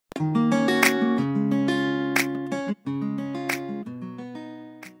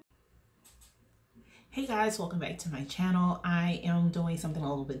Hey guys, welcome back to my channel. I am doing something a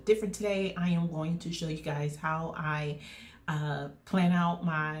little bit different today. I am going to show you guys how I plan out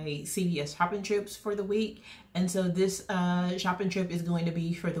my CVS shopping trips for the week. And so this shopping trip is going to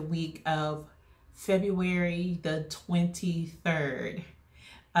be for the week of February the 23rd.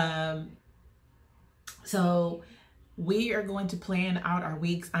 So we are going to plan out our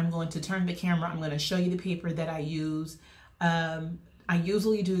weeks. I'm going to turn the camera. I'm going to show you the paper that I use. I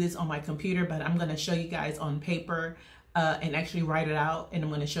usually do this on my computer, but I'm going to show you guys on paper and actually write it out. And I'm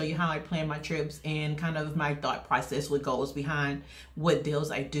going to show you how I plan my trips and kind of my thought process, what goes behind what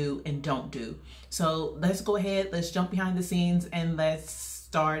deals I do and don't do. So let's go ahead, let's jump behind the scenes and let's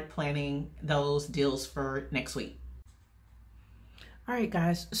start planning those deals for next week. All right,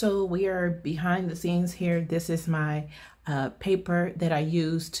 guys, so we are behind the scenes here. This is my paper that I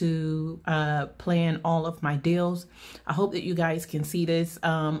use to plan all of my deals. I hope that you guys can see this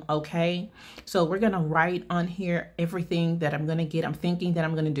okay. So we're gonna write on here everything that I'm gonna get. I'm thinking that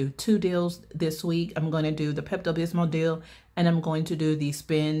I'm gonna do 2 deals this week. I'm gonna do the Pepto-Bismol deal and I'm going to do the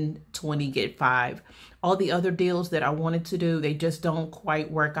spend 20 get 5. All the other deals that I wanted to do, they just don't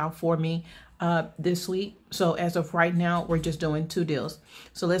quite work out for me this week. So as of right now, we're just doing 2 deals.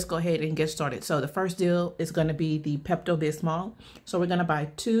 So let's go ahead and get started. So the first deal is going to be the Pepto-Bismol. So we're going to buy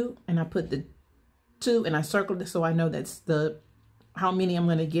 2 and I put the 2 and I circled it so I know that's the how many I'm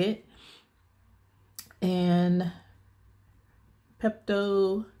going to get. And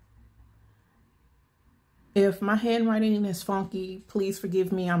Pepto, if my handwriting is funky, please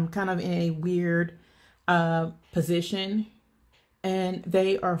forgive me. I'm kind of in a weird position. And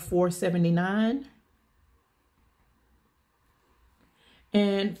they are $4.79.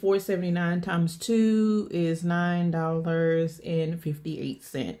 And $4.79 times 2 is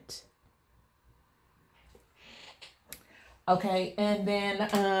 $9.58. Okay, and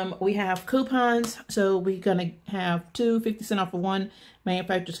then we have coupons. So we're gonna have 2 50-cent off of 1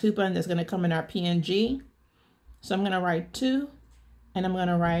 manufacturer's coupon that's gonna come in our PNG. So I'm gonna write 2, and I'm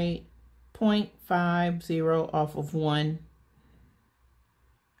gonna write 0.50 off of 1.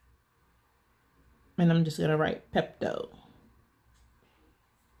 And I'm just going to write Pepto.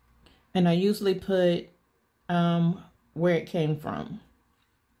 And I usually put where it came from.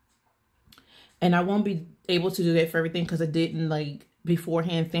 And I won't be able to do that for everything because I didn't like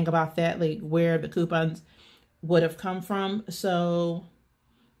beforehand think about that, like where the coupons would have come from. So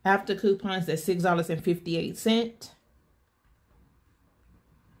after coupons, that's $6.58.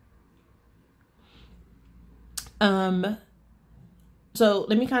 So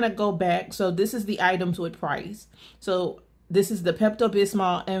let me kind of go back. So this is the items with price. So this is the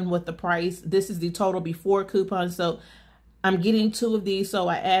Pepto-Bismol and with the price. This is the total before coupons. So I'm getting 2 of these. So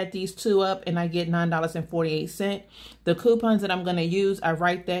I add these 2 up and I get $9.48. The coupons that I'm going to use, I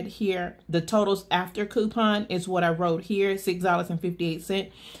write that here. The totals after coupon is what I wrote here,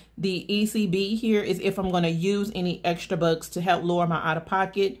 $6.58. The ECB here is if I'm going to use any extra bucks to help lower my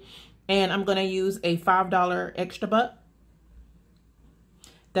out-of-pocket. And I'm going to use a $5 extra buck.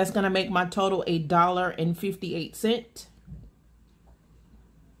 That's going to make my total $1.58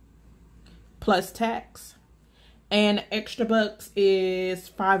 plus tax. And extra bucks is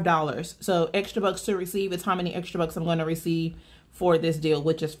 $5. So extra bucks to receive is how many extra bucks I'm going to receive for this deal,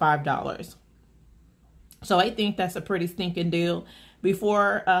 which is $5. So I think that's a pretty stinking deal.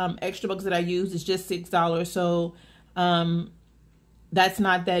 Before, extra bucks that I use is just $6. So that's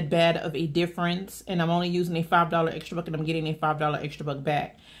not that bad of a difference. And I'm only using a $5 extra buck and I'm getting a $5 extra buck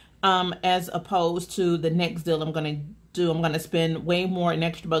back. As opposed to the next deal I'm going to do, I'm going to spend way more in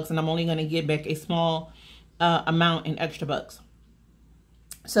extra bucks and I'm only going to get back a small amount in extra bucks.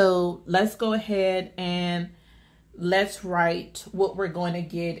 So let's go ahead and let's write what we're going to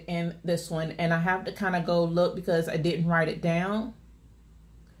get in this one. And I have to kind of go look because I didn't write it down.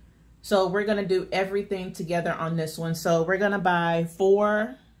 So we're going to do everything together on this one. So we're going to buy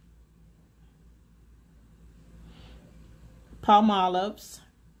 4 Palmolives.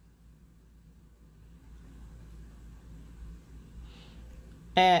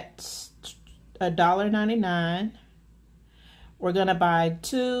 At $1.99. We're going to buy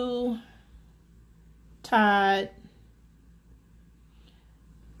 2 Tide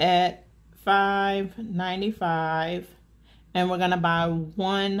at $5.95. And we're going to buy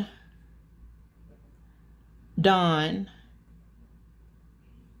 1 Dawn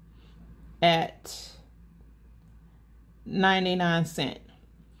at 99 cents.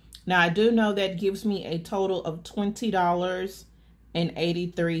 Now I do know that gives me a total of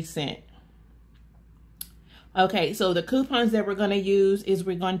 $20.83. Okay, so the coupons that we're going to use is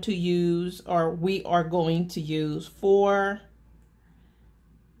we are going to use 4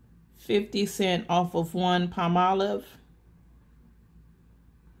 50 cents off of one Palmolive.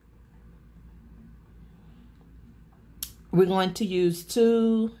 We're going to use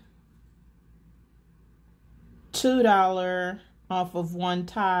 $2 off of one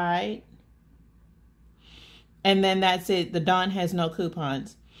Tide. And then that's it. The Dawn has no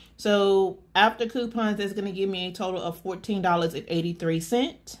coupons. So after coupons, that's going to give me a total of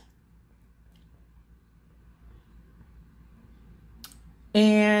 $14.83.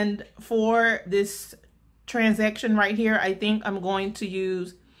 And for this transaction right here, I think I'm going to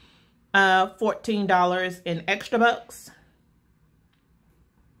use $14 in extra bucks.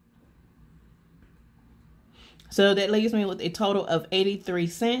 So that leaves me with a total of 83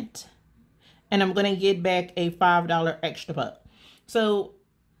 cents. And I'm going to get back a $5 extra buck. So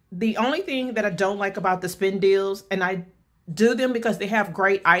the only thing that I don't like about the spin deals, and I do them because they have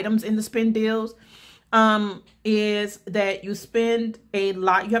great items in the spin deals, is that you spend a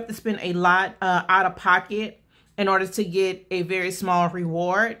lot. You have to spend a lot out of pocket in order to get a very small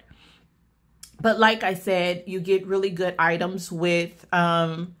reward. But like I said, you get really good items with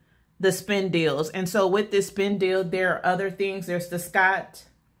the spin deals. And so with this spin deal, there are other things. There's the Scott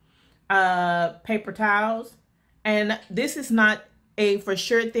paper towels. And this is not a for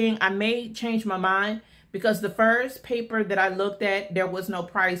sure thing. I may change my mind because the first paper that I looked at, there was no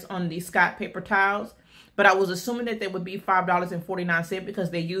price on the Scott paper towels. But I was assuming that they would be $5.49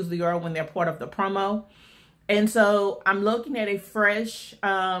 because they usually are when they're part of the promo. And so I'm looking at a fresh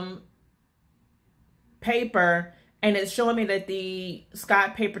paper, and it's showing me that the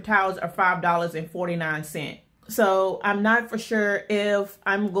Scott paper towels are $5.49. So I'm not for sure if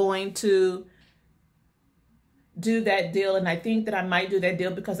I'm going to do that deal, and I think that I might do that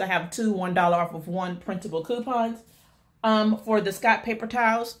deal because I have two $1 off of one printable coupons for the Scott paper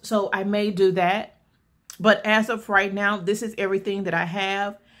towels. So I may do that. But as of right now, this is everything that I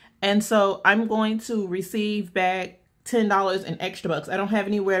have. And so I'm going to receive back $10 in extra bucks. I don't have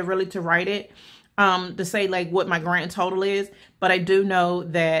anywhere really to write it to say like what my grand total is, but I do know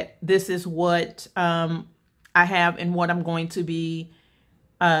that this is what I have, and what I'm going to be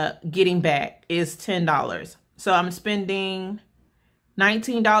getting back is $10. So I'm spending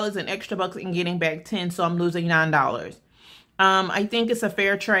 $19 in extra bucks and getting back 10, so I'm losing $9. I think it's a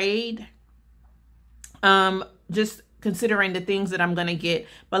fair trade. Just considering the things that I'm going to get.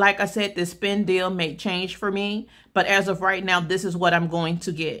 But like I said, the spin deal may change for me. But as of right now, this is what I'm going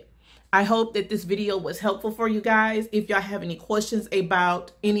to get. I hope that this video was helpful for you guys. If y'all have any questions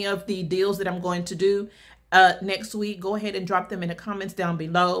about any of the deals that I'm going to do next week, go ahead and drop them in the comments down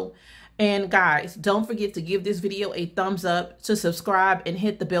below. And guys, don't forget to give this video a thumbs up, to subscribe, and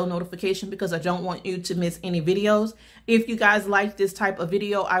hit the bell notification because I don't want you to miss any videos. If you guys like this type of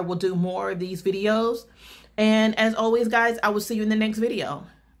video, I will do more of these videos. And as always, guys, I will see you in the next video.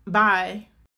 Bye.